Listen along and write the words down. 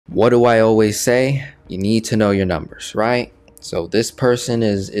What do I always say? You need to know your numbers, right? So this person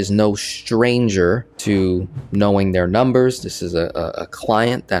is no stranger to knowing their numbers. This is a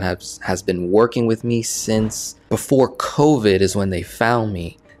client that has been working with me since before COVID is when they found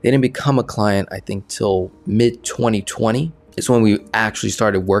me. They didn't become a client, I think, till mid 2020. It's when we actually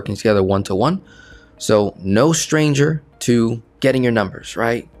started working together one-to-one. So no stranger to getting your numbers,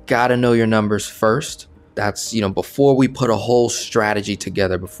 right? Gotta know your numbers first. That's, before we put a whole strategy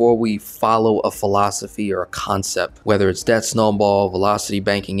together, before we follow a philosophy or a concept, whether it's debt snowball, velocity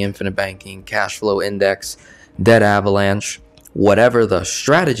banking, infinite banking, cash flow index, debt avalanche, whatever the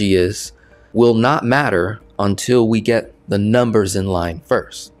strategy is, will not matter until we get the numbers in line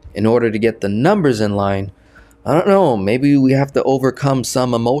first. In order to get the numbers in line, I don't know, maybe we have to overcome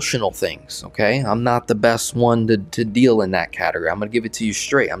some emotional things, okay? I'm not the best one to deal in that category. I'm going to give it to you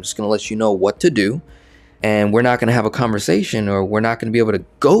straight. I'm just going to let you know what to do. And we're not going to have a conversation, or we're not going to be able to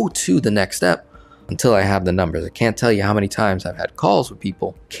go to the next step until I have the numbers. I can't tell you how many times I've had calls with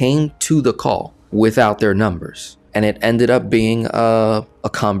people, came to the call without their numbers, and it ended up being a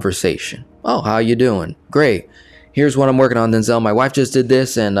conversation. Oh, how you doing? Great. Here's what I'm working on, Denzel. My wife just did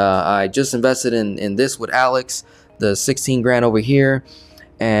this, and I just invested in this with Alex, the 16 grand over here.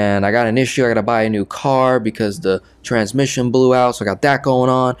 And I got an issue. I got to buy a new car because the transmission blew out. So I got that going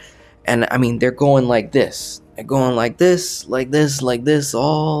on. And I mean, they're going like this. They're going like this, like this, like this,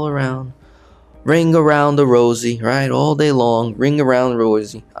 all around. Ring around the rosy, right? All day long, ring around the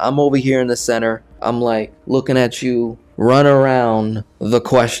rosy. I'm over here in the center. I'm like looking at you run around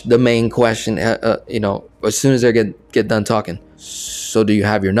the main question, as soon as they get done talking. So do you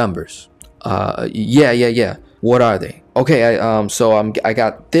have your numbers? Yeah. What are they? Okay, I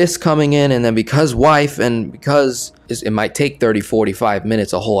got this coming in, and then because wife, and because it might take 30, 45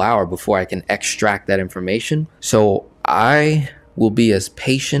 minutes, a whole hour before I can extract that information. So I will be as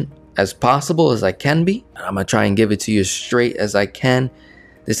patient as possible as I can be. I'm gonna try and give it to you as straight as I can.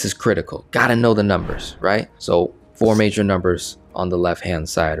 This is critical. Gotta know the numbers, right? So 4 major numbers on the left-hand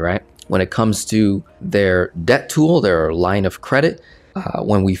side, right? When it comes to their debt tool, their line of credit,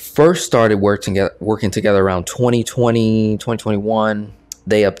 when we first started working together around 2020, 2021,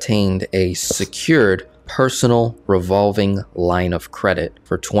 they obtained a secured personal revolving line of credit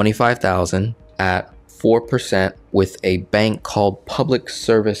for $25,000 at 4% with a bank called Public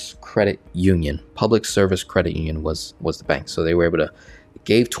Service Credit Union. Public Service Credit Union was the bank. So they were able to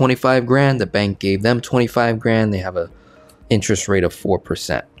gave 25 grand. The bank gave them 25 grand. They have a interest rate of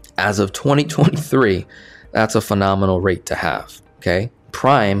 4%. As of 2023, that's a phenomenal rate to have. Okay,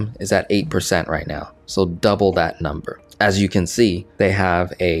 prime is at 8% right now, so double that number. As you can see, they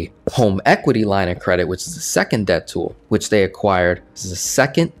have a home equity line of credit, which is the second debt tool, which they acquired. This is a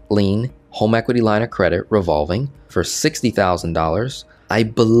second lien home equity line of credit revolving for $60,000. I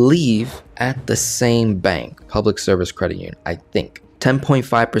believe at the same bank, Public Service Credit Union. I think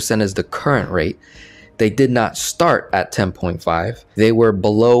 10.5% is the current rate. They did not start at 10.5. They were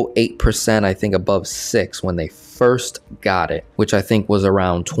below 8%, I think above 6 when they first got it, which I think was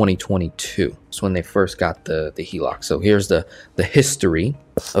around 2022. It's when they first got the HELOC. So here's the history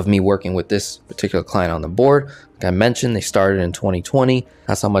of me working with this particular client on the board. Like I mentioned, they started in 2020.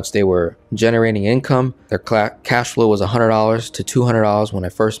 That's how much they were generating income. Their cash flow was $100 to $200 when I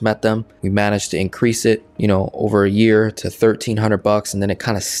first met them. We managed to increase it, over a year to $1,300, and then it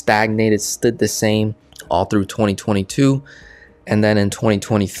kind of stagnated, stood the same all through 2022. And then in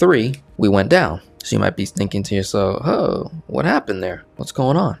 2023, we went down. So you might be thinking to yourself, oh, what happened there? What's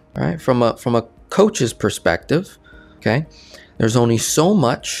going on? All right. From a coach's perspective, okay, there's only so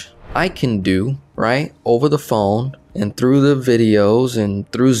much I can do, right, over the phone and through the videos and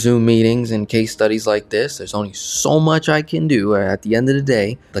through Zoom meetings and case studies like this. There's only so much I can do. At the end of the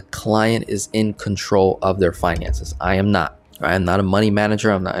day, the client is in control of their finances. I am not. I'm not a money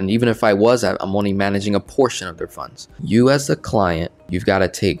manager. And even if I was, I'm only managing a portion of their funds. You as the client, you've got to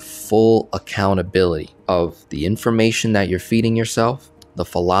take full accountability of the information that you're feeding yourself, the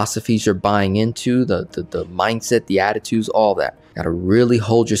philosophies you're buying into, the mindset, the attitudes, all that. You got to really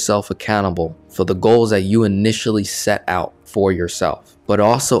hold yourself accountable for the goals that you initially set out for yourself. But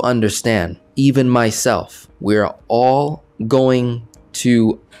also understand, even myself, we're all going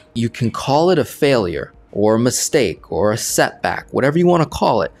to, you can call it a failure, or a mistake, or a setback, whatever you want to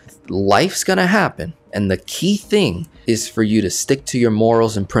call it. Life's gonna happen. And the key thing is for you to stick to your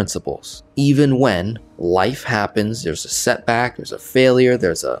morals and principles. Even when life happens, there's a setback, there's a failure,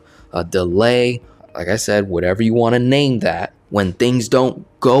 there's a delay. Like I said, whatever you want to name that, when things don't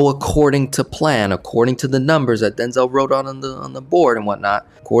go according to plan, according to the numbers that Denzel wrote on the board and whatnot,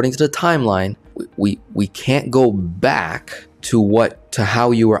 according to the timeline, we can't go back to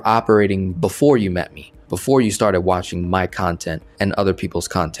how you were operating before you met me, before you started watching my content and other people's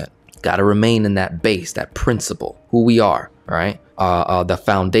content. Got to remain in that base, that principle, who we are, right? The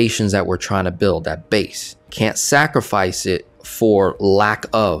foundations that we're trying to build, that base. Can't sacrifice it for lack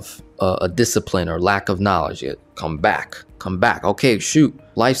of a discipline or lack of knowledge. Come back. Okay, shoot,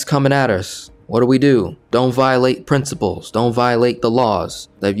 life's coming at us. What do? Don't violate principles. Don't violate the laws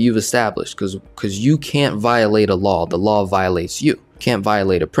that you've established, because you can't violate a law. The law violates you. Can't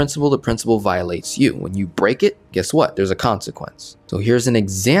violate a principle. The principle violates you. When you break it, guess what? There's a consequence. So here's an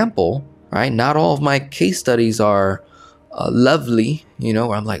example, right? Not all of my case studies are lovely,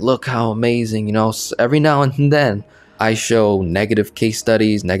 where I'm like, look how amazing, every now and then I show negative case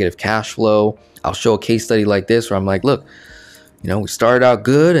studies, negative cash flow. I'll show a case study like this where I'm like, look, we started out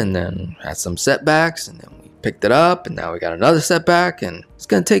good and then had some setbacks, and then we picked it up, and now we got another setback, and it's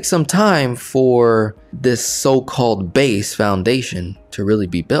going to take some time for this so-called base foundation to really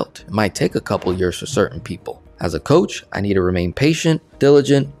be built. It might take a couple years for certain people. As a coach, I need to remain patient,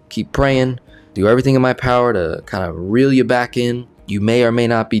 diligent, keep praying, do everything in my power to kind of reel you back in. You may or may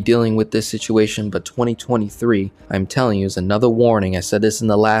not be dealing with this situation, but 2023, I'm telling you, is another warning. I said this in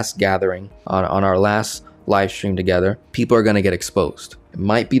the last gathering on our last live stream together. People are going to get exposed. It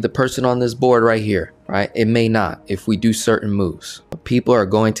might be the person on this board right here, right? It may not if we do certain moves. But people are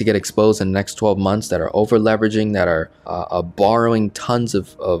going to get exposed in the next 12 months that are over leveraging, that are borrowing tons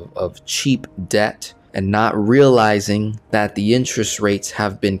of cheap debt and not realizing that the interest rates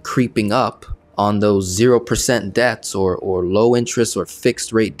have been creeping up on those 0% debts or low interest or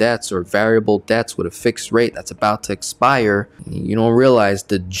fixed rate debts or variable debts with a fixed rate that's about to expire. You don't realize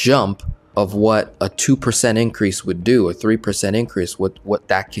the jump of what a 2% increase would do, a 3% increase, what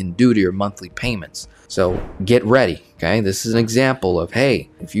that can do to your monthly payments. So get ready, okay? This is an example of, hey,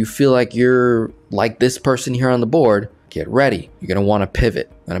 if you feel like you're like this person here on the board, get ready. You're gonna wanna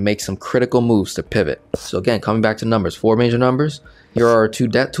pivot. You're gonna make some critical moves to pivot. So again, coming back to numbers, 4 major numbers. Here are our 2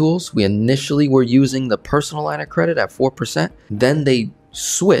 debt tools. We initially were using the personal line of credit at 4%. Then they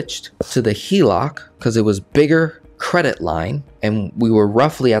switched to the HELOC because it was bigger credit line, and we were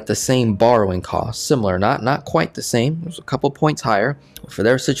roughly at the same borrowing cost, similar, not quite the same. It was a couple points higher. For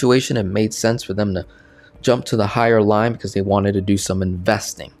their situation, it made sense for them to jump to the higher line because they wanted to do some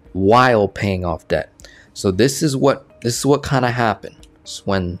investing while paying off debt. So this is what kind of happened. So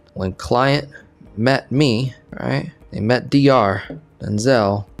when client met me, right? They met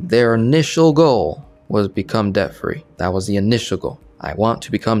Denzel. Their initial goal was become debt free. That was the initial goal. I want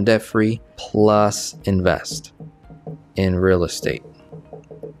to become debt free plus invest in real estate.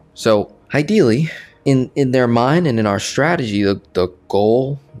 So ideally, in their mind and in our strategy, the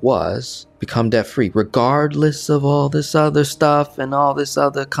goal was become debt free, regardless of all this other stuff and all this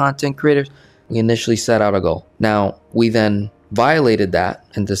other content creators. We initially set out a goal. Now we then violated that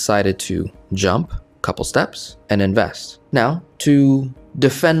and decided to jump a couple steps and invest. Now, to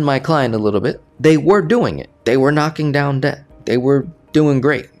defend my client a little bit, they were doing it. They were knocking down debt. They were doing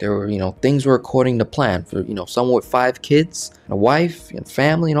great. There were, things were according to plan. For, someone with 5 kids, a wife and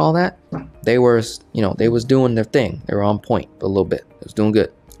family and all that, they was doing their thing. They were on point a little bit. It was doing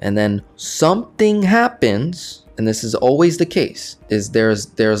good. And then something happens, and this is always the case, is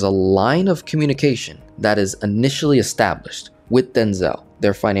there's a line of communication that is initially established with Denzel,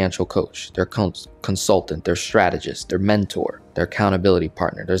 their financial coach, their consultant, their strategist, their mentor, their accountability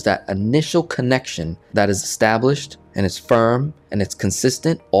partner. There's that initial connection that is established, and it's firm and it's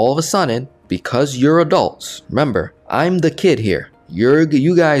consistent. All of a sudden, because you're adults, remember, I'm the kid here. You're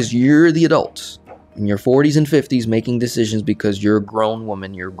the adults in your 40s and 50s making decisions because you're a grown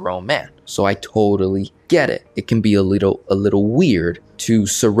woman, you're a grown man. So I totally get it. It can be a little weird to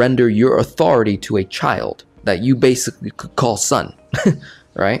surrender your authority to a child that you basically could call son,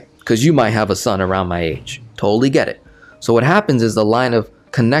 right? Because you might have a son around my age. Totally get it. So what happens is the line of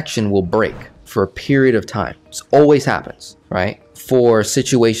connection will break for a period of time. This always happens, right? For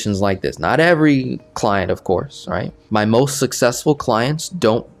situations like this. Not every client, of course, right? My most successful clients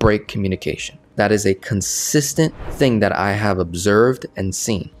don't break communication. That is a consistent thing that I have observed and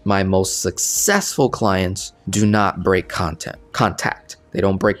seen. My most successful clients do not break contact. They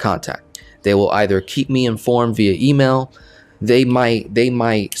don't break contact. They will either keep me informed via email. They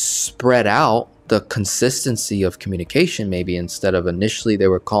might spread out the consistency of communication. Maybe instead of initially they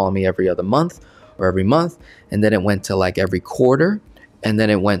were calling me every other month or every month, and then it went to like every quarter, and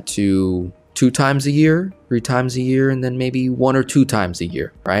then it went to 2 times a year, 3 times a year, and then maybe 1 or 2 times a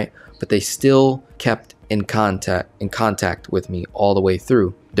year, right? But they still kept in contact with me all the way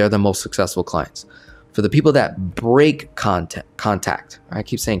through. They're the most successful clients. For the people that break contact, I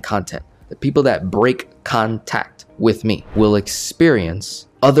keep saying content. the people that break contact with me will experience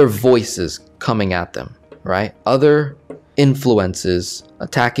other voices coming at them, right? Other influences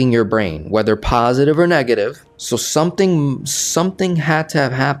attacking your brain, whether positive or negative. So something had to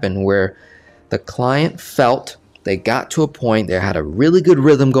have happened where the client felt they got to a point, they had a really good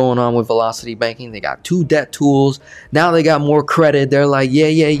rhythm going on with velocity banking. They got 2 debt tools. Now they got more credit. They're like,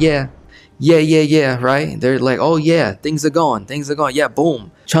 yeah, right? They're like, oh yeah, things are going. Yeah,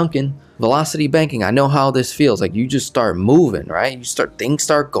 boom, chunking, velocity banking. I know how this feels. Like you just start moving, right? Things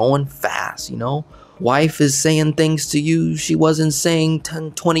start going fast, you know? Wife is saying things to you she wasn't saying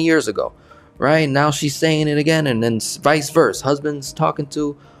 10, 20 years ago, right? Now she's saying it again, and then vice versa. Husband's talking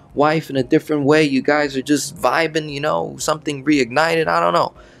to wife in a different way. You guys are just vibing, you know, something reignited. I don't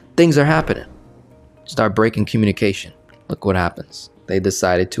know. Things are happening. Start breaking communication. Look what happens. They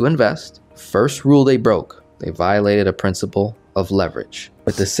decided to invest. First rule they broke. They violated a principle of leverage.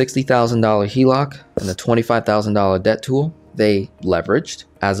 With the $60,000 HELOC and the $25,000 debt tool, they leveraged.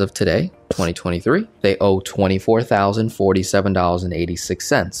 As of today, 2023, they owe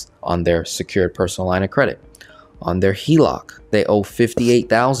 $24,047.86 on their secured personal line of credit. On their HELOC, they owe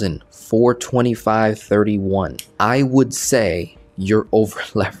 $58,425.31. I would say you're over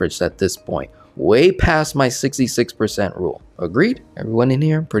leveraged at this point, way past my 66% rule. Agreed? Everyone in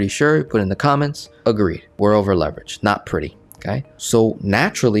here, pretty sure, put in the comments. Agreed. We're over leveraged. Not pretty. Okay. So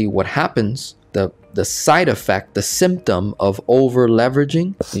naturally, what happens, the side effect, the symptom of over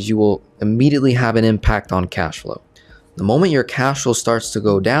leveraging is you will immediately have an impact on cash flow. The moment your cash flow starts to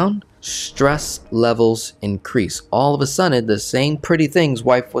go down, stress levels increase. All of a sudden, the same pretty things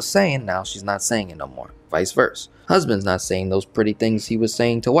wife was saying, now she's not saying it no more. Vice versa. Husband's not saying those pretty things he was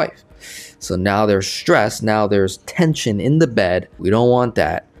saying to wife. So now there's stress. Now there's tension in the bed. We don't want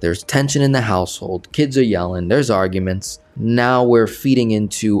that. There's tension in the household. Kids are yelling. There's arguments. Now we're feeding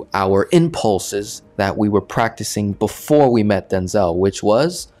into our impulses that we were practicing before we met Denzel, which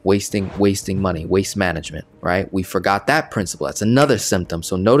was wasting money, waste management, right? We forgot that principle. That's another symptom.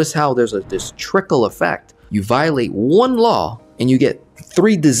 So notice how there's this trickle effect. You violate one law and you get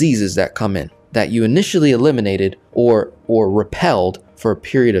 3 diseases that come in that you initially eliminated or repelled for a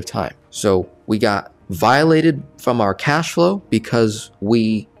period of time. So we got violated from our cash flow because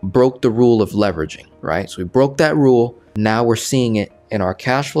we broke the rule of leveraging, right? So we broke that rule. Now we're seeing it in our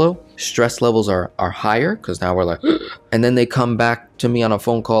cash flow. Stress levels are higher because now we're like, and then they come back to me on a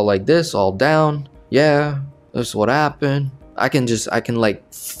phone call like this, all down. Yeah, this is what happened. I can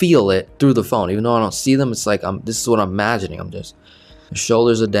like feel it through the phone. Even though I don't see them, it's like, this is what I'm imagining. The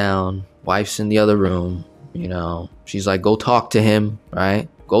shoulders are down. Wife's in the other room. You know, she's like, go talk to him, right?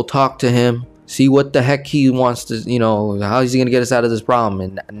 Go talk to him. See what the heck he wants to, you know, how is he going to get us out of this problem?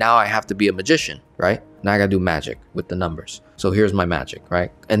 And now I have to be a magician, right? Now I got to do magic with the numbers. So here's my magic,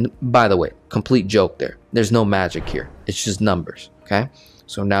 right? And by the way, complete joke there. There's no magic here. It's just numbers, okay?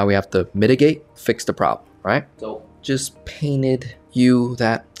 So now we have to mitigate, fix the problem, right? So just painted you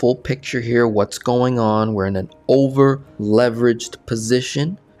that full picture here. What's going on? We're in an over leveraged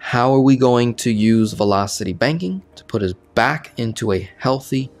position. How are we going to use velocity banking to put us back into a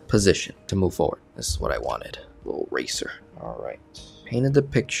healthy position to move forward? This is what I wanted. A little eraser. All right. Painted the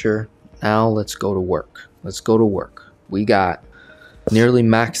picture. Now let's go to work. Let's go to work. We got nearly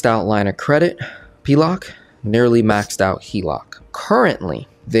maxed out line of credit, PLOC, nearly maxed out HELOC. Currently,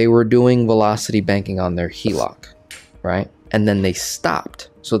 they were doing velocity banking on their HELOC, right? And then they stopped.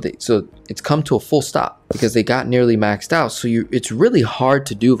 So it's come to a full stop because they got nearly maxed out. So it's really hard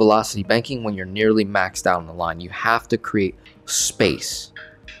to do velocity banking when you're nearly maxed out on the line. You have to create space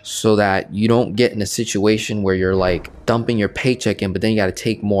so that you don't get in a situation where you're like dumping your paycheck in, but then you got to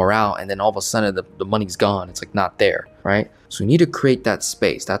take more out, and then all of a sudden the money's gone. It's like not there, right? So we need to create that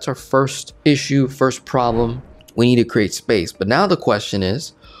space. That's our first issue, first problem. We need to create space. But now the question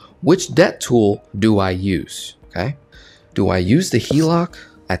is, which debt tool do I use? Okay. Do I use the HELOC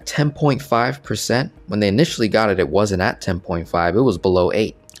at 10.5%? When they initially got it, it wasn't at 10.5. It was below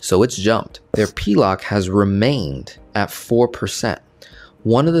 8. So it's jumped. Their PLOC has remained at 4%.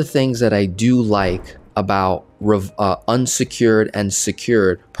 One of the things that I do like about unsecured and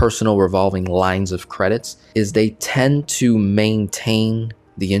secured personal revolving lines of credits is they tend to maintain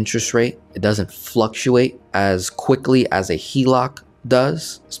the interest rate. It doesn't fluctuate as quickly as a HELOC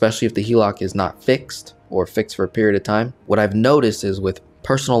does, especially if the HELOC is not fixed or fixed for a period of time. What I've noticed is with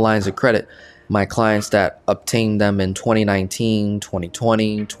personal lines of credit, my clients that obtained them in 2019,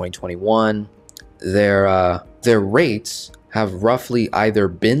 2020, 2021, their rates have roughly either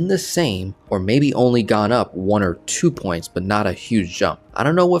been the same or maybe only gone up 1 or 2 points, but not a huge jump. I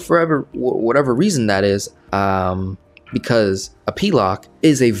don't know whatever reason that is. because a PLOC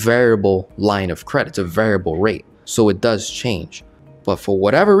is a variable line of credit. It's a variable rate. So it does change. But for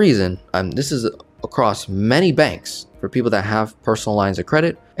whatever reason, this is across many banks for people that have personal lines of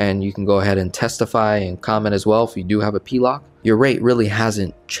credit, and you can go ahead and testify and comment as well if you do have a PLOC. Your rate really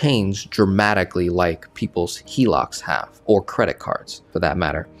hasn't changed dramatically like people's HELOCs have, or credit cards for that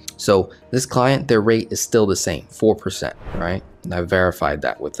matter. So this client, their rate is still the same, 4%, right? And I verified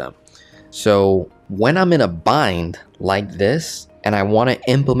that with them. So when I'm in a bind like this and I want to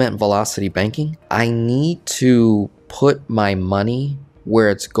implement velocity banking, I need to put my money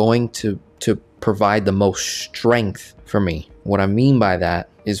where it's going to provide the most strength for me. What I mean by that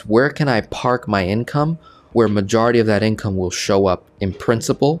is, where can I park my income where majority of that income will show up in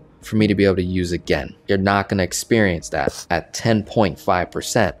principal for me to be able to use again? You're not going to experience that at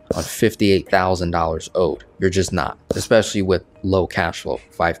 10.5% on $58,000 owed. You're just not, especially with low cash flow,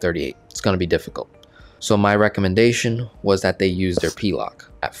 538. It's going to be difficult. So my recommendation was that they use their PLOC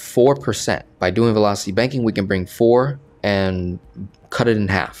at 4%. By doing velocity banking, we can bring 4 and cut it in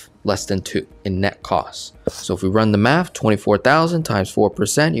half, less than 2 in net costs. So if we run the math, 24,000 times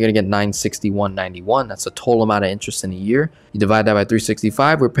 4%, you're gonna get 961.91. That's the total amount of interest in a year. You divide that by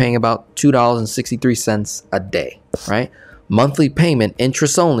 365, we're paying about $2.63 a day, right? Monthly payment,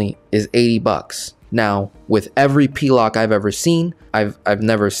 interest only, is 80 bucks. Now, with every PLOC I've ever seen, I've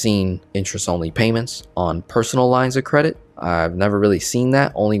never seen interest only payments on personal lines of credit. I've never really seen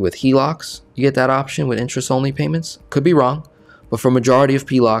that. Only with HELOCs, you get that option with interest only payments. Could be wrong, but for majority of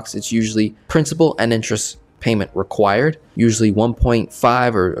PLOCs, it's usually principal and interest payment required. Usually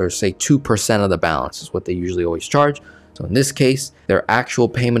 1.5 or say 2% of the balance is what they usually always charge. So in this case, their actual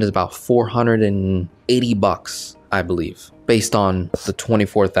payment is about 480 bucks, I believe, based on the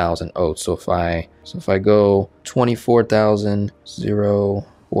 24,000 owed. So if I go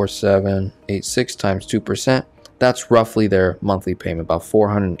 24,047.86 times 2%, that's roughly their monthly payment, about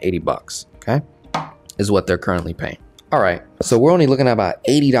 480 bucks, okay? Is what they're currently paying. All right, so we're only looking at about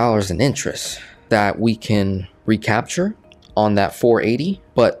 $80 in interest that we can recapture on that 480,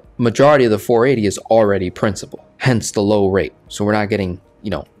 but majority of the 480 is already principal, hence the low rate. So we're not getting,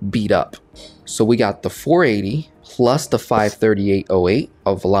 beat up. So we got the 480 plus the 538.08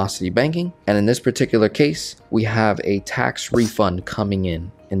 of velocity banking. And in this particular case, we have a tax refund coming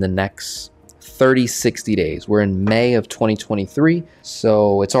in the next 60 days. We're in May of 2023,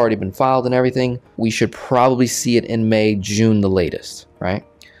 so it's already been filed and everything. We should probably see it in May, June, the latest, right?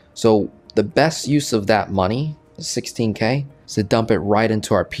 So the best use of that money, 16K, is to dump it right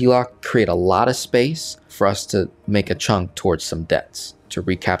into our PLOC, create a lot of space for us to make a chunk towards some debts to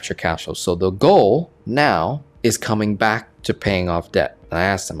recapture cash flow. So the goal now is coming back to paying off debt. And I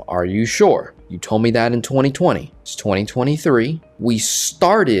asked them, are you sure? You told me that in 2020. It's 2023. We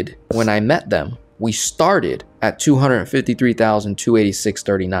started, when I met them, we started at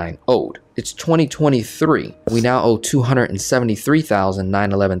 253,286.39 owed. It's 2023. We now owe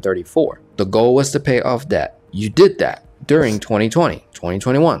 273,911.34. The goal was to pay off debt. You did that during 2020,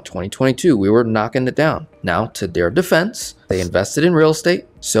 2021, 2022. We were knocking it down. Now, to their defense, they invested in real estate.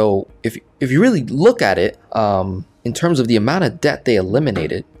 So if you really look at it, in terms of the amount of debt they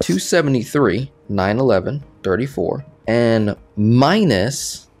eliminated, 273,911.34, and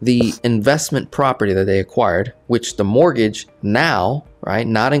minus the investment property that they acquired, which the mortgage now, right,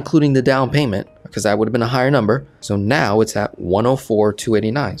 not including the down payment, because that would have been a higher number. So now it's at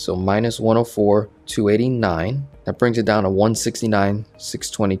 104,289. So minus 104,289. That brings it down to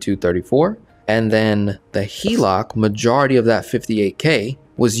 169,622.34. And then the HELOC, majority of that 58K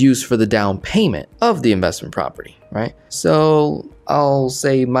was used for the down payment of the investment property, right? So I'll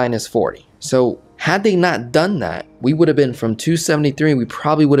say minus 40. So had they not done that, we would have been from 273, we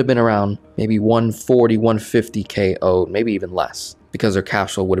probably would have been around maybe 140, 150K owed, maybe even less, because their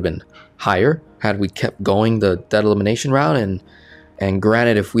cash flow would have been higher had we kept going the debt elimination route. And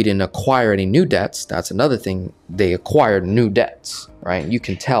granted, if we didn't acquire any new debts, that's another thing. They acquired new debts, right? You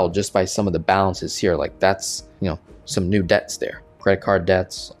can tell just by some of the balances here, like that's, some new debts there. Credit card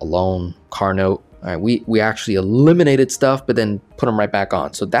debts, a loan, car note. All right, we actually eliminated stuff, but then put them right back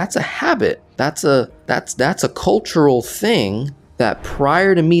on. So that's a habit. That's a cultural thing that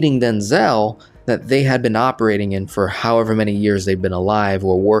prior to meeting Denzel, that they had been operating in for however many years they've been alive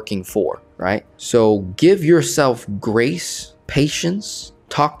or working for, right? So give yourself grace, patience,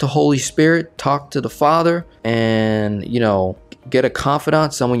 talk to Holy Spirit, talk to the Father, and, get a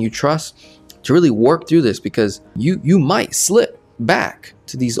confidant, someone you trust, to really work through this, because you might slip back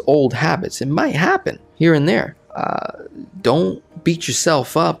to these old habits. It might happen here and there. Don't beat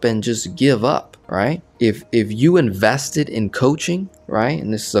yourself up and just give up, right? If you invested in coaching, right,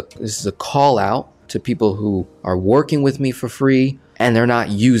 and this is a call out to people who are working with me for free and they're not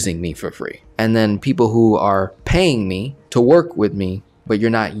using me for free. And then people who are paying me to work with me, but you're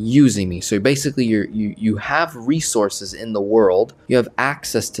not using me. So basically you have resources in the world, you have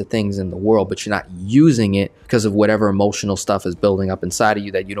access to things in the world, but you're not using it because of whatever emotional stuff is building up inside of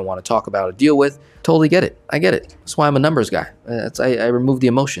you that you don't want to talk about or deal with. Totally get it. I get it. That's why I'm a numbers guy. I remove the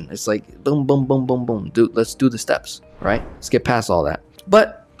emotion. It's like boom, boom, boom, boom, boom. Let's do the steps, right? Let's get past all that.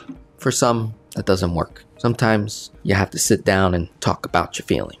 But for some, that doesn't work. Sometimes you have to sit down and talk about your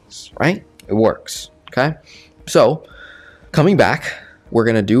feelings, right? It works, okay? So coming back, we're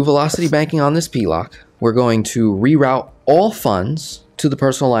going to do velocity banking on this PLOC. We're going to reroute all funds to the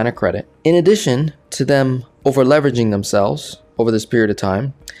personal line of credit. In addition to them over leveraging themselves over this period of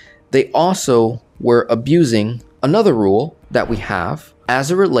time, they also were abusing another rule that we have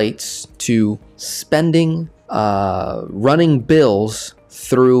as it relates to spending, running bills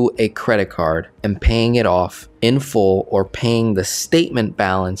through a credit card and paying it off in full or paying the statement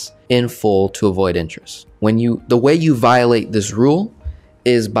balance in full to avoid interest. The way you violate this rule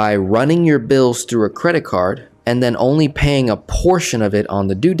is by running your bills through a credit card and then only paying a portion of it on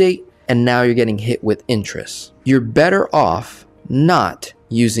the due date, and now you're getting hit with interest. You're better off not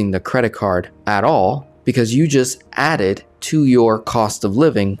using the credit card at all because you just added to your cost of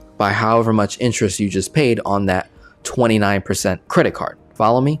living by however much interest you just paid on that 29% credit card.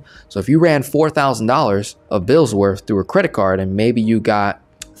 Follow me? So if you ran $4,000 of bills worth through a credit card and maybe you got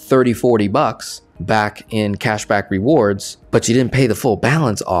 30, 40 bucks back in cashback rewards, but you didn't pay the full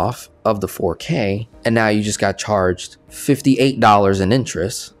balance off of the 4K, and now you just got charged $58 in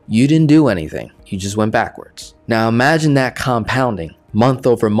interest. You didn't do anything. You just went backwards. Now imagine that compounding month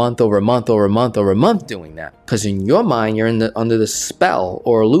over month over month over month over month doing that, because in your mind you're under the spell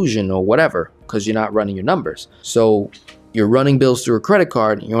or illusion or whatever because you're not running your numbers. So you're running bills through a credit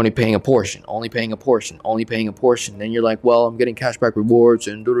card and you're only paying a portion, only paying a portion, only paying a portion. Then you're like, well, I'm getting cashback rewards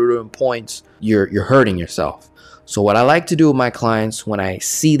and points. You're hurting yourself. So what I like to do with my clients when I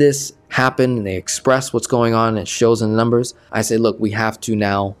see this happen and they express what's going on and it shows in the numbers, I say, look, we have to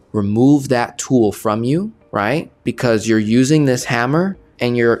now remove that tool from you, right? Because you're using this hammer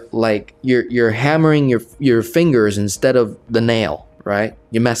and you're hammering your fingers instead of the nail. Right?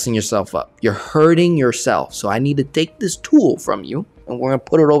 You're messing yourself up. You're hurting yourself. So I need to take this tool from you and we're going to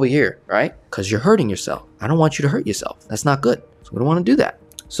put it over here, right? Because you're hurting yourself. I don't want you to hurt yourself. That's not good. So we don't want to do that.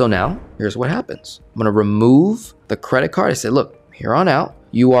 So now here's what happens. I'm going to remove the credit card. I say, look, here on out,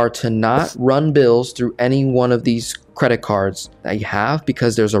 you are to not run bills through any one of these credit cards that you have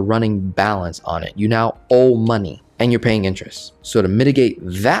because there's a running balance on it. You now owe money and you're paying interest. So to mitigate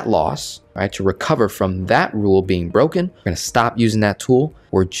that loss, right, to recover from that rule being broken, we're going to stop using that tool.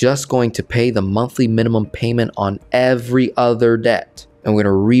 We're just going to pay the monthly minimum payment on every other debt. And we're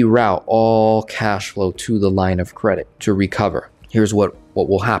going to reroute all cash flow to the line of credit to recover. Here's what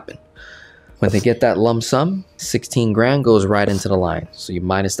will happen. When they get that lump sum, 16 grand goes right into the line. So you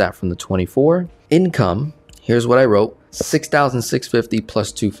minus that from the 24. Income, here's what I wrote, 6,650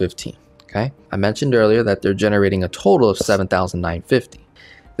 plus 215. Okay, I mentioned earlier that they're generating a total of $7,950.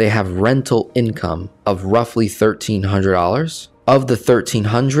 They have rental income of roughly $1,300. Of the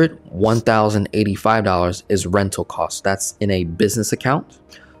 $1,300, $1,085 is rental costs. That's in a business account.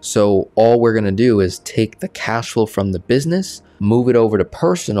 So all we're going to do is take the cash flow from the business, move it over to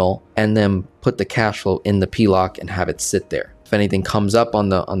personal, and then put the cash flow in the PLOC and have it sit there. If anything comes up on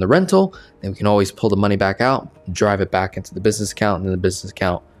the rental, then we can always pull the money back out, drive it back into the business account, and then the business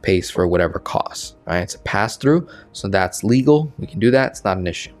account pays for whatever costs, right? It's a pass through. So that's legal. We can do that. It's not an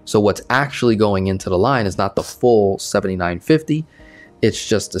issue. So what's actually going into the line is not the full $7,950. It's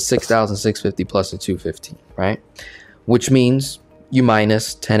just the $6,650 plus the $215, right? Which means you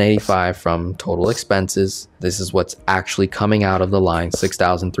minus $1,085 from total expenses. This is what's actually coming out of the line,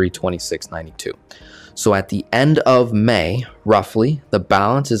 $6,326.92. So at the end of May, roughly, the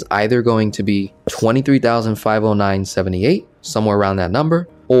balance is either going to be $23,509.78, somewhere around that number,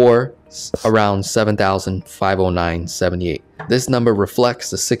 or around $7,509.78. This number reflects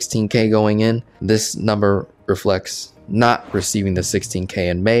the 16K going in. This number reflects not receiving the 16K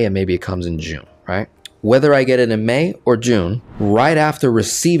in May, and maybe it comes in June, right? Whether I get it in May or June, right after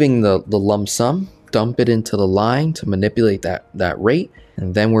receiving the lump sum, dump it into the line to manipulate that rate,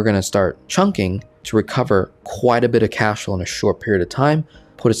 and then we're going to start chunking to recover quite a bit of cash flow in a short period of time,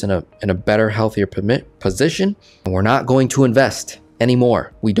 put us in a better, healthier position, and we're not going to invest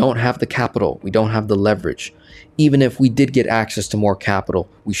anymore. We don't have the capital. We don't have the leverage. Even if we did get access to more capital,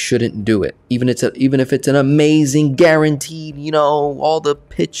 we shouldn't do it. Even if it's an amazing, guaranteed, all the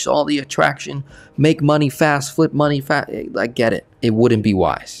pitch, all the attraction, make money fast, flip money fast. I get it. It wouldn't be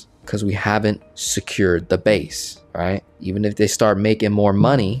wise. Because we haven't secured the base, right? Even if they start making more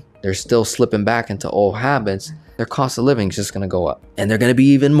money, they're still slipping back into old habits. Their cost of living is just going to go up, and they're going to be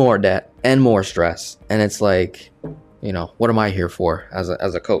even more debt and more stress. And it's like, you know, what am I here for as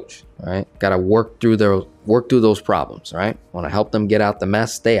a coach, right? Got to work through those problems, right? Want to help them get out the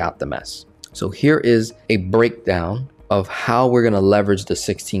mess, stay out the mess. So here is a breakdown of how we're going to leverage the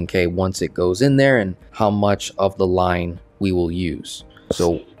 16K once it goes in there and how much of the line we will use.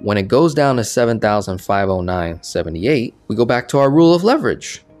 So when it goes down to 7,509.78, we go back to our rule of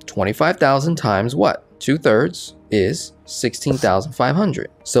leverage. 25,000 times what? 2/3 is 16,500.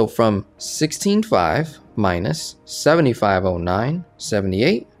 So from 16.5 minus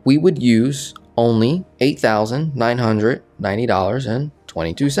 7,509.78, we would use only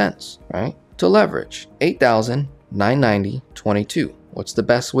 $8,990.22, right? To leverage $8,990.22. What's the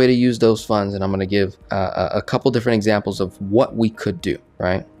best way to use those funds? And I'm going to give a couple different examples of what we could do,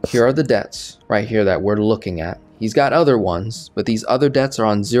 right? Here are the debts right here that we're looking at. He's got other ones, but these other debts are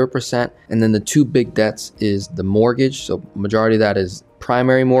on 0%. And then the two big debts is the mortgage. So majority of that is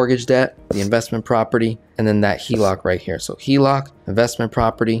primary mortgage debt, the investment property, and then that HELOC right here. So HELOC, investment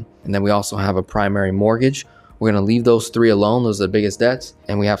property, and then we also have a primary mortgage. We're going to leave those three alone. Those are the biggest debts.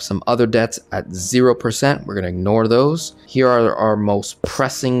 And we have some other debts at 0%. We're going to ignore those. Here are our most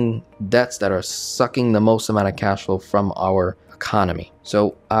pressing debts that are sucking the most amount of cash flow from our economy.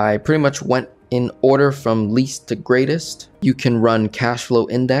 So I pretty much went in order from least to greatest. You can run cash flow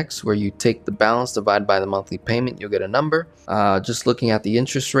index where you take the balance divided by the monthly payment, you'll get a number. Just looking at the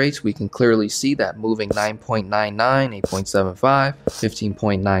interest rates, we can clearly see that moving 9.99, 8.75,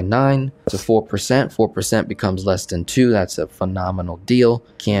 15.99 to 4%. 4% becomes less than 2. That's a phenomenal deal.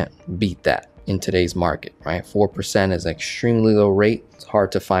 Can't beat that in today's market, right? 4% is extremely low rate. It's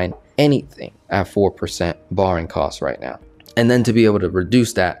hard to find anything at 4% borrowing costs right now. And then to be able to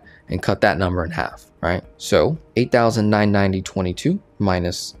reduce that and cut that number in half, right? So 8,990.22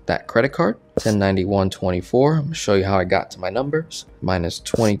 minus that credit card, 1091.24. I'm gonna show you how I got to my numbers. Minus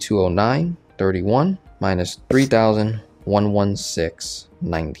 2209.31 minus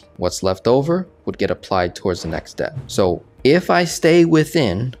 3,116.90. What's left over would get applied towards the next debt. So if I stay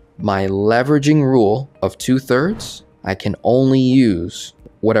within my leveraging rule of 2/3, I can only use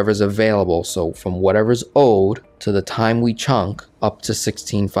whatever's available. So from whatever's owed to the time we chunk up to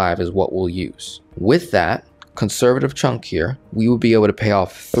 16.5 is what we'll use. With that conservative chunk here, we will be able to pay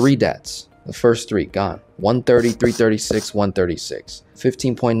off 3 debts. The first 3 gone. 130, 336, 136.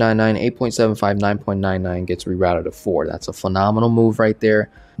 15.99, 8.75, 9.99 gets rerouted to 4. That's a phenomenal move right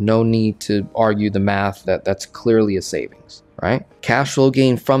there. No need to argue the math. That's clearly a savings, right? Cash flow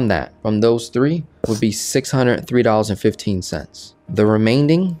gain from that, from those 3, would be $603.15. The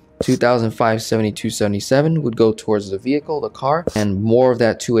remaining $2,572.77 would go towards the vehicle, the car, and more of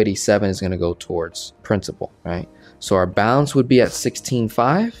that $287 is going to go towards principal, right? So our balance would be at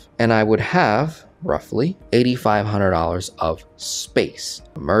 $16,500, and I would have roughly $8,500 of space.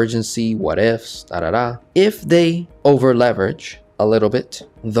 Emergency, what ifs, If they over leverage a little bit,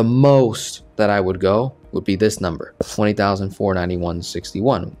 the most that I would go would be this number,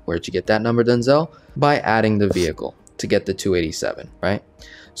 $20,491.61. Where'd you get that number, Denzel? By adding the vehicle to get the 287, right?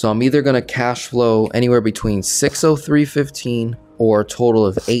 So I'm either going to cash flow anywhere between 603.15 or a total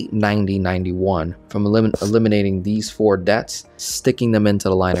of 890.91 from eliminating these 4 debts, sticking them into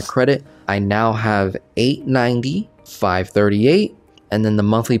the line of credit. I now have 890.538, and then the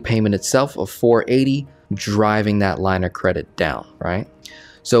monthly payment itself of 480, driving that line of credit down, right?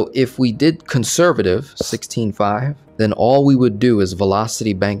 So if we did conservative 16.5, then all we would do is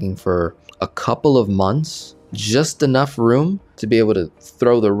velocity banking for a couple of months, just enough room to be able to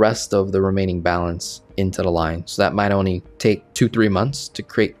throw the rest of the remaining balance into the line. So that might only take 2-3 months to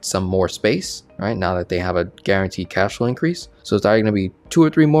create some more space, right? Now that they have a guaranteed cash flow increase. So it's either going to be 2 or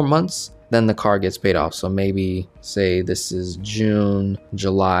 3 more months, then the car gets paid off. So maybe say this is June,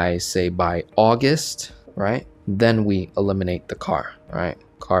 July, say by August, right? Then we eliminate the car, right?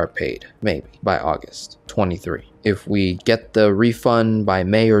 Car paid, maybe by August 23. If we get the refund by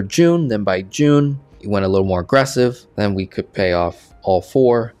May or June, then by June, you went a little more aggressive, then we could pay off all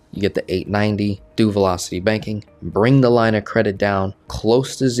 4. You get the 890, do velocity banking, bring the line of credit down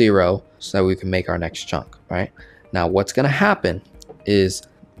close to 0 so that we can make our next chunk, right? Now, what's going to happen is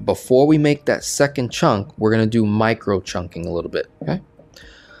before we make that second chunk, we're going to do micro chunking a little bit, okay?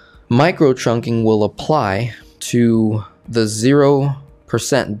 Micro chunking will apply to the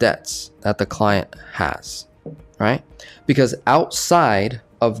 0% debts that the client has, right? Because outside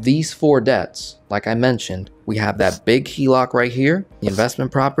of these 4 debts, like I mentioned, we have that big HELOC right here, the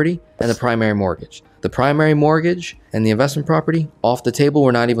investment property, and the primary mortgage. The primary mortgage and the investment property off the table.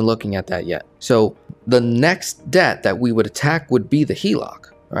 We're not even looking at that yet. So the next debt that we would attack would be the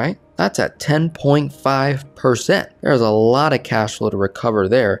HELOC, right? That's at 10.5%. There's a lot of cash flow to recover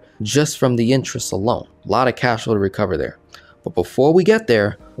there just from the interest alone. A lot of cash flow to recover there. But before we get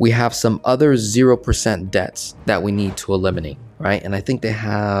there, we have some other 0% debts that we need to eliminate, right? And I think they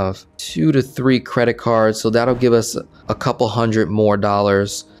have 2 to 3 credit cards. So that'll give us a couple $100 more.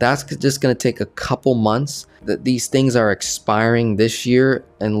 That's just going to take a couple months. That these things are expiring this year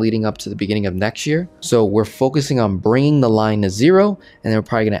and leading up to the beginning of next year. So we're focusing on bringing the line to 0, and then we're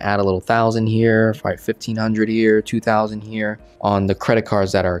probably going to add a little 1,000 here, probably 1,500 here, 2,000 here on the credit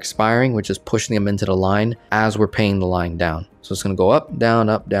cards that are expiring, which is pushing them into the line as we're paying the line down. So it's going to go up, down,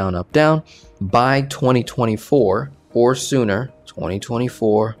 up, down, up, down. By 2024 or sooner,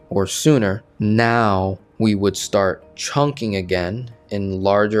 2024 or sooner, now we would start chunking again in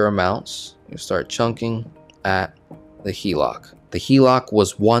larger amounts. We start chunking at the HELOC. The HELOC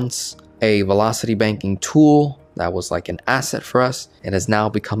was once a velocity banking tool that was like an asset for us. It has now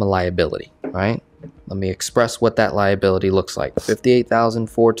become a liability, right? Let me express what that liability looks like.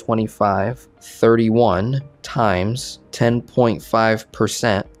 58,425 31 times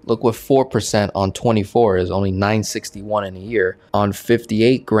 10.5%. Look what 4% on 24 is, only 961 in a year. On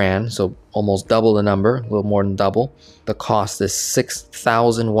 58 grand, so almost double the number, a little more than double. The cost is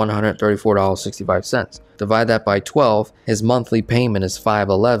 $6,134.65. Divide that by 12, his monthly payment is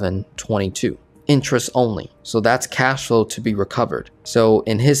 $511.22. Interest only. So that's cash flow to be recovered. So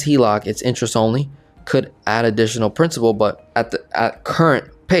in his HELOC, it's interest only. Could add additional principal, but at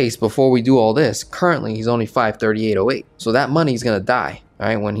current pace, before we do all this, currently he's only $538.08. So that money's gonna die,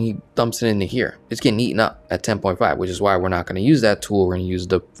 right? When he dumps it into here, it's getting eaten up at 10.5, which is why we're not gonna use that tool. We're gonna use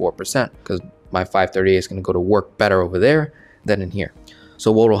the 4% because my 538 is gonna go to work better over there than in here.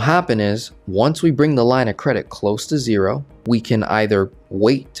 So what will happen is once we bring the line of credit close to 0, we can either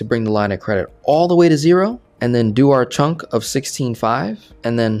wait to bring the line of credit all the way to 0 and then do our chunk of 16.5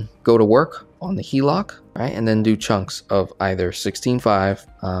 and then go to work on the HELOC, right? And then do chunks of either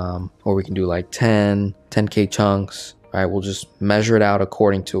 16.5 or we can do like 10K chunks, right? We'll just measure it out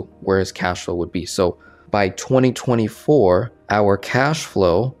according to where his cash flow would be. So by 2024, our cash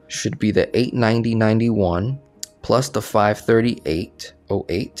flow should be the 890.91 plus the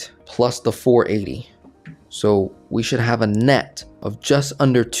 538.08 plus the 480. So we should have a net of just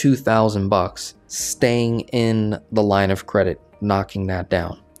under $2,000 staying in the line of credit, knocking that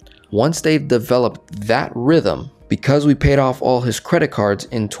down. Once they've developed that rhythm, because we paid off all his credit cards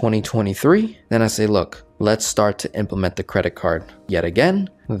in 2023, then I say, look, let's start to implement the credit card yet again.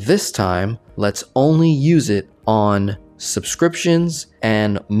 This time, let's only use it on subscriptions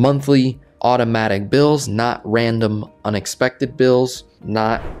and monthly automatic bills, not random unexpected bills,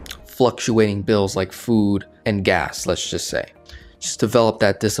 not fluctuating bills like food and gas, let's just say. Just develop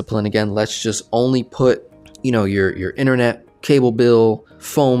that discipline again. Let's just only put, your internet, cable bill,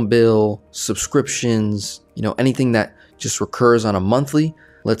 phone bill, subscriptions, anything that just recurs on a monthly.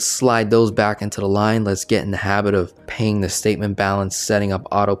 Let's slide those back into the line. Let's get in the habit of paying the statement balance, setting up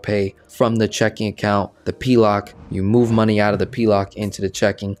auto pay from the checking account, the PLOC. You move money out of the PLOC into the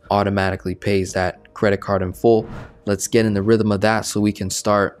checking, automatically pays that credit card in full. Let's get in the rhythm of that so we can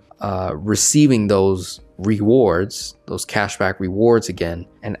start receiving those rewards, those cashback rewards again,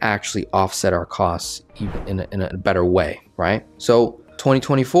 and actually offset our costs even in a better way, right? So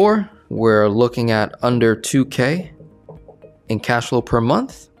 2024, we're looking at under 2K in cash flow per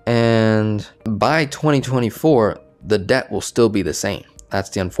month. And by 2024, the debt will still be the same. That's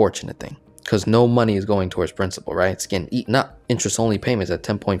the unfortunate thing, because no money is going towards principal, right? It's getting eaten up. Interest only payments at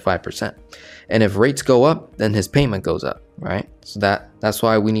 10.5%. And if rates go up, then his payment goes up, right? So that's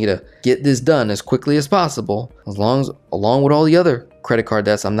why we need to get this done as quickly as possible, along with all the other credit card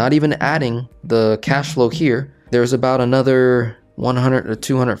debts. I'm not even adding the cash flow here. There's about another $100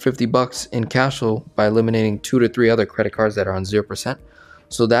 to $250 in cash flow by eliminating 2 to 3 other credit cards that are on 0%.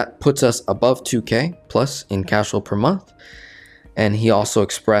 So that puts us above 2K plus in cash flow per month. And he also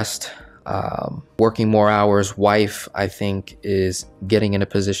expressed working more hours. Wife, I think, is getting in a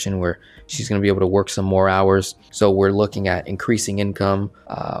position where she's going to be able to work some more hours. So we're looking at increasing income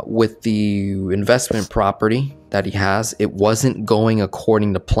with the investment property that he has. It wasn't going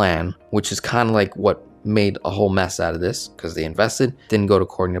according to plan, which is kind of like what made a whole mess out of this, because they invested, didn't go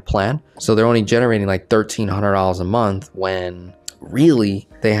according to plan. So they're only generating like $1,300 a month when really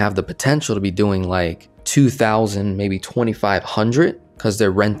they have the potential to be doing like $2,000, maybe $2,500, because they're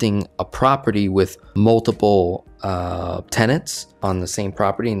renting a property with multiple tenants on the same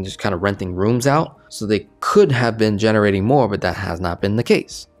property and just kind of renting rooms out. So they could have been generating more, but that has not been the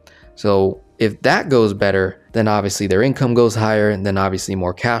case. So if that goes better, then obviously their income goes higher, and then obviously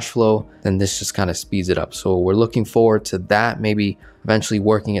more cash flow, then this just kind of speeds it up. So we're looking forward to that maybe eventually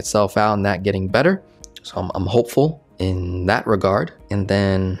working itself out and that getting better. So I'm hopeful in that regard. And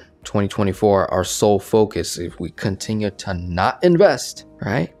then 2024, our sole focus, if we continue to not invest,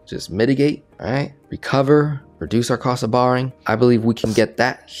 right, just mitigate, right, recover, reduce our cost of borrowing, I believe we can get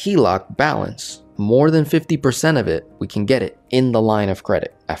that HELOC balance. More than 50% of it, we can get it in the line of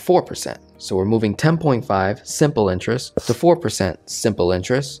credit at 4%. So we're moving 10.5 simple interest to 4% simple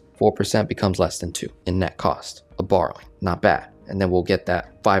interest. 4% becomes less than 2 in net cost of borrowing. Not bad. And then we'll get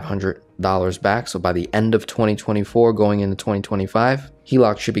that $500 back. So by the end of 2024, going into 2025,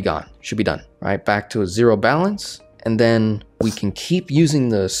 HELOC should be gone, should be done, right? Back to a zero balance. And then we can keep using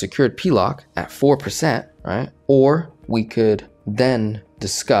the secured PLOC at 4%, right? Or we could then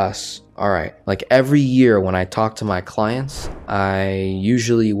discuss, all right, like every year when I talk to my clients, I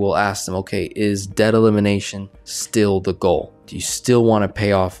usually will ask them, okay, is debt elimination still the goal? Do you still want to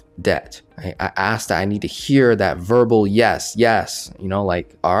pay off debt? I asked that. I need to hear that verbal yes, you know,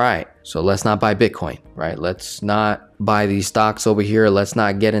 like, all right, so let's not buy Bitcoin, right? Let's not buy these stocks over here. Let's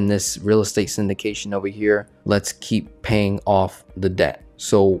not get in this real estate syndication over here. Let's keep paying off the debt.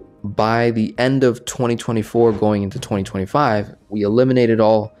 So by the end of 2024, going into 2025, we eliminated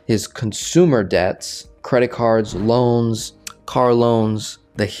all his consumer debts, credit cards, loans, car loans.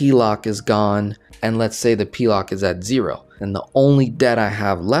 The HELOC is gone. And let's say the PLOC is at zero. And the only debt I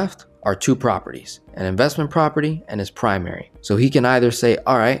have left are 2 properties, an investment property and his primary. So he can either say,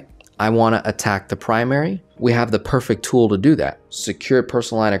 all right, I want to attack the primary. We have the perfect tool to do that. Secured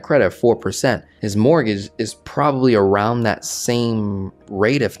personal line of credit, 4%. His mortgage is probably around that same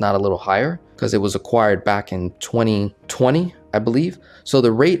rate, if not a little higher, because it was acquired back in 2020, I believe. So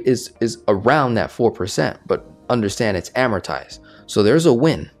the rate is around that 4%, but understand it's amortized. So there's a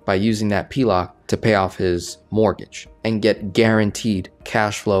win by using that PLOC to pay off his mortgage and get guaranteed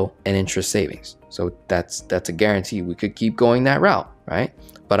cash flow and interest savings. So that's a guarantee. We could keep going that route, right?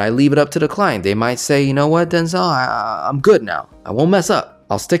 But I leave it up to the client. They might say, you know what, Denzel, I'm good now. I won't mess up.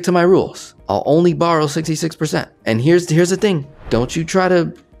 I'll stick to my rules. I'll only borrow 66%. And here's the thing. Don't you try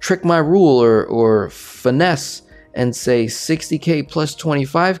to trick my rule or finesse and say 60K plus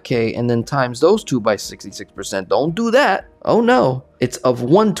 25K and then times those two by 66%. Don't do that. Oh no, it's of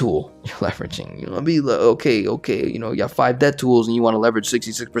one tool you're leveraging. You know, be like, okay, you know, you got 5 debt tools and you want to leverage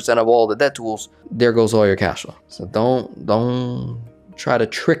 66% of all the debt tools. There goes all your cash flow. So don't try to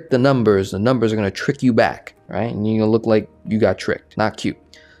trick the numbers. The numbers are going to trick you back, right? And you're going to look like you got tricked. Not cute.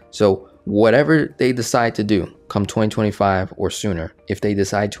 So whatever they decide to do come 2025 or sooner, if they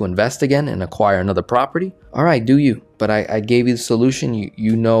decide to invest again and acquire another property, all right, do you. But I gave you the solution.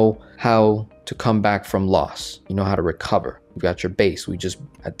 You know how to come back from loss. You know how to recover. You've got your base. We just,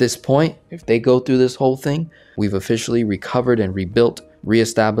 at this point, if they go through this whole thing, we've officially recovered and rebuilt,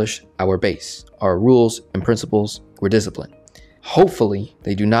 reestablished our base, our rules and principles. We're disciplined. Hopefully,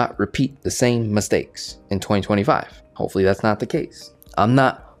 they do not repeat the same mistakes in 2025. Hopefully, that's not the case. I'm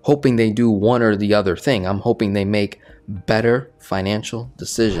not hoping they do one or the other thing. I'm hoping they make better financial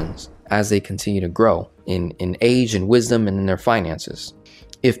decisions as they continue to grow in age and wisdom and in their finances.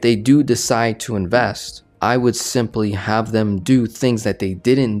 If they do decide to invest, I would simply have them do things that they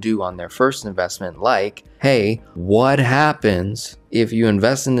didn't do on their first investment, like, hey, what happens if you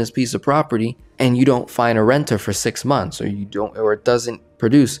invest in this piece of property and you don't find a renter for 6 months, or it doesn't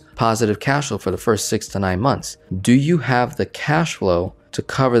produce positive cash flow for the first 6 to 9 months? Do you have the cash flow to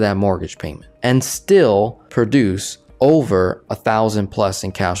cover that mortgage payment and still produce over $1,000+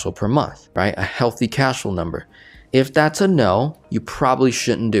 in cash flow per month, right? A healthy cash flow number. If that's a no, you probably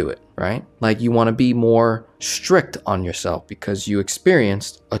shouldn't do it, right? Like, you want to be more strict on yourself because you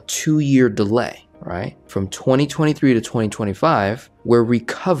experienced a 2-year delay, right? From 2023 to 2025, we're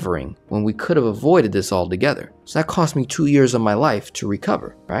recovering when we could have avoided this altogether. So that cost me 2 years of my life to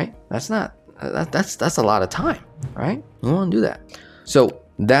recover, right? That's a lot of time, right? We don't want to do that. So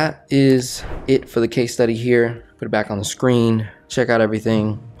that is it for the case study here. Put it back on the screen. Check out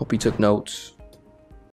everything. Hope you took notes.